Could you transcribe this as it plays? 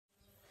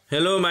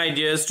Hello my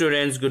dear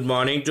students, good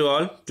morning to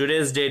all.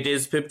 Today's date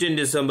is 15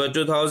 December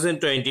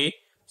 2020.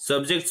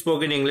 Subject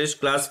spoken English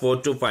class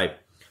 4 to 5.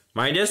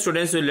 My dear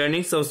students, we're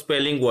learning some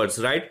spelling words,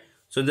 right?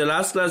 So in the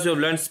last class we have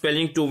learned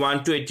spelling to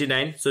 1 to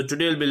 89. So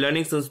today we'll be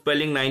learning some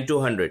spelling 9 to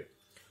 100.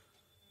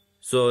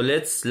 So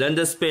let's learn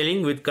the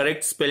spelling with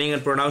correct spelling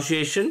and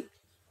pronunciation.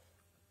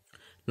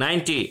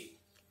 90.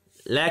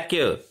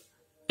 Lacquer.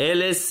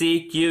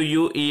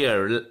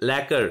 L-A-C-Q-U-E-R.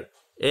 Lacquer.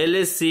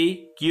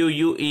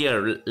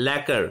 L-A-C-Q-U-E-R.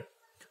 Lacquer.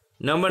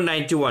 Number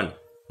 91.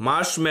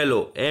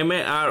 Marshmallow.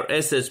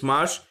 M-A-R-S-H.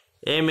 Marsh.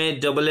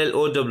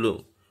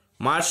 M-A-L-L-O-W.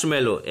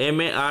 Marshmallow.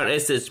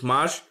 M-A-R-S-H.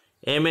 Marsh.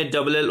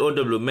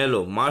 M-A-L-L-O-W.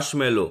 Mellow.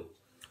 Marshmallow.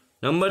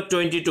 Number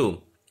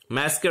 22.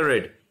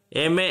 Masquerade.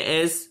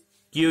 M-A-S-Q-U-E-R-A-D.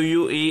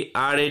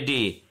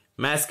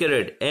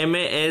 Masquerade.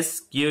 M-A-S-Q-U-E-R-A-D.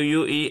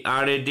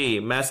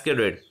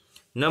 Masquerade.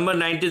 Number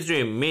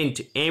 93. Mint.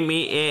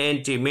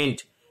 M-E-A-N-T.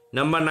 Mint.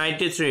 Number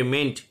 93.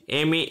 Mint.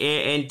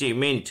 M-E-A-N-T.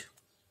 Mint.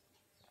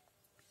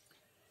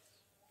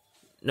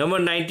 Number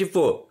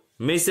 94.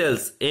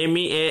 Missiles.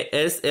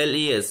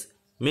 M-E-A-S-L-E-S.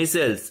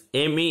 Missiles.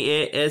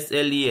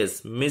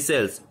 M-E-A-S-L-E-S.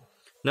 Missiles.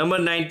 Number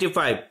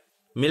 95.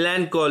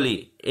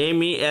 Melancholy.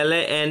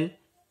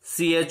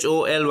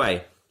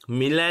 M-E-L-A-N-C-H-O-L-Y.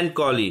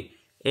 Melancholy.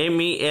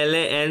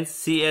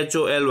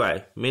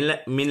 M-E-L-A-N-C-H-O-L-Y.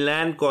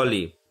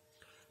 Melancholy.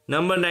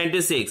 Number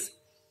 96.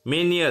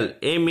 Menial.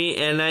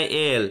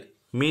 M-E-N-I-A-L.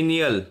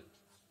 Menial.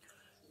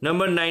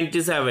 Number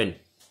 97.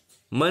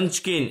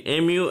 Munchkin.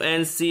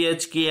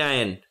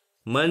 M-U-N-C-H-K-I-N.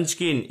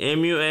 Munchkin.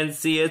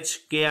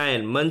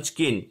 M-U-N-C-H-K-I-N.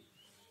 Munchkin.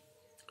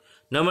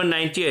 Number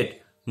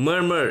 98.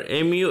 Murmur.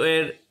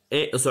 M-U-R.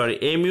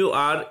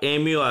 M-U-R.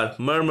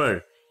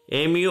 Murmur.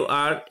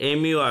 M-U-R.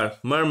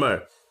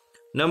 Murmur.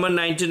 Number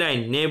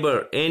 99.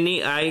 Neighbor.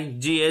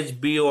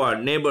 N-E-I-G-H-B-O-R.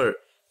 Neighbor.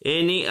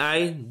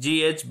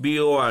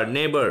 N-E-I-G-H-B-O-R.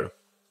 Neighbor.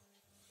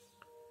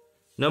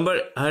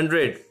 Number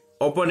 100.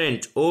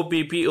 Opponent.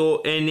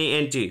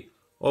 O-P-P-O-N-E-N-T.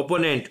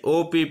 Opponent.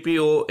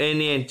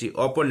 O-P-P-O-N-E-N-T.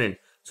 Opponent.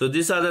 So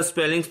these are the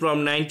spellings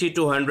from 90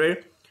 to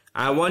 100.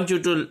 I want you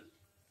to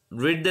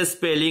read the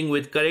spelling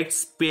with correct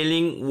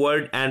spelling,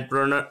 word and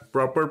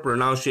proper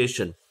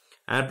pronunciation.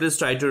 And please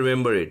try to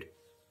remember it.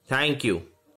 Thank you.